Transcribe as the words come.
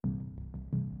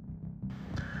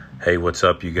Hey, what's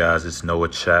up, you guys? It's Noah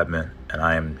Chapman, and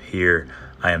I am here.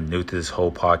 I am new to this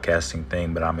whole podcasting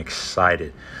thing, but I'm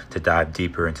excited to dive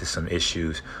deeper into some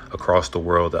issues across the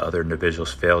world that other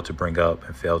individuals fail to bring up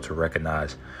and fail to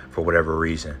recognize for whatever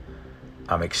reason.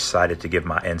 I'm excited to give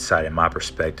my insight and my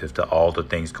perspective to all the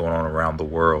things going on around the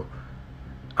world.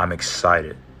 I'm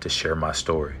excited to share my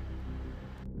story.